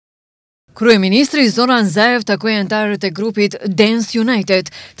Kryeministri Zoran Zaev takoi anëtarët e grupit Dance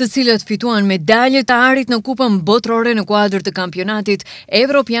United, të cilët fituan medalje të arit në kupën botërore në kuadër të kampionatit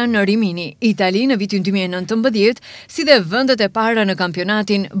evropian në Rimini, Itali në vitin 2019, si dhe vendet e para në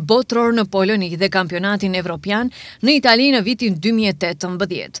kampionatin botëror në Poloni dhe kampionatin evropian në Itali në vitin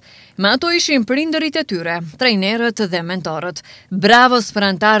 2018. Me ato ishin prindërit e tyre, trajnerët dhe mentorët. Bravos për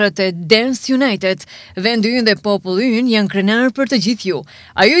anëtarët e Dance United, vendi ynë dhe populli ynë janë krenar për të gjithë ju.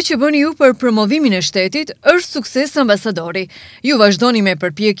 Ajo që bëni ju për promovimin e shtetit është sukses ambasadori. Ju vazhdoni me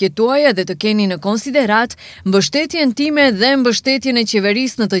përpjekjet tuaja dhe të keni në konsiderat mbështetjen time dhe mbështetjen e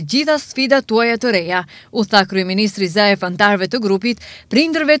qeverisë në të gjitha sfidat tuaja të reja, u tha kryeministri Zaev anëtarëve të grupit,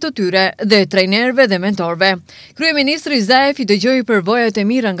 prindërve të tyre dhe trajnerëve dhe mentorëve. Kryeministri Zaev i dëgjoi përvojat e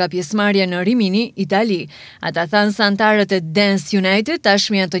mira nga pjesëmarrja në Rimini, Itali. Ata thanë se anëtarët e Dance United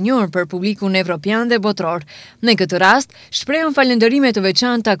tashmë janë të njohur për publikun evropian dhe botror. Në këtë rast, shprehën falënderime të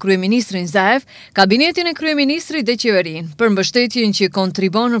veçanta kryeministrin Zaev, kabinetin e kryeministrit dhe qeverinë për mbështetjen që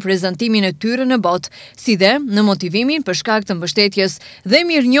kontribon në prezantimin e tyre në botë, si dhe në motivimin për shkak të mbështetjes dhe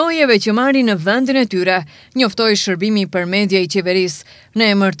mirënjohjeve që marrin në vendin e tyre, njoftoi shërbimi për media i qeverisë. Në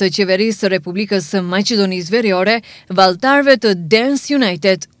emër të qeverisë së Republikës së Maqedonisë Veriore, vallëtarëve të Dance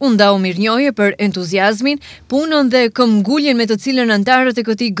United u ndau mirënjohje për entuziazmin, punën dhe këmbguljen me të cilën anëtarët e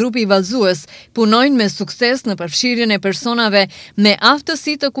këtij grupi vallëzues punojnë me sukses në përfshirjen e personave me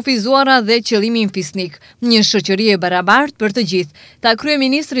aftësi të kufizuara dhe qëllimin fisnik, një shoqëri e barabartë për të gjithë, tha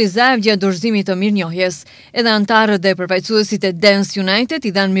kryeministri Zaev gjatë dorëzimit të mirënjohjes. Edhe anëtarët dhe përfaqësuesit e Dance United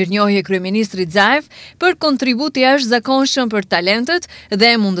i dhanë mirënjohje kryeministrit Zaev për kontributi jashtëzakonshëm për talentet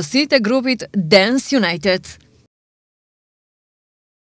dhe mundësitë e grupit Dance United.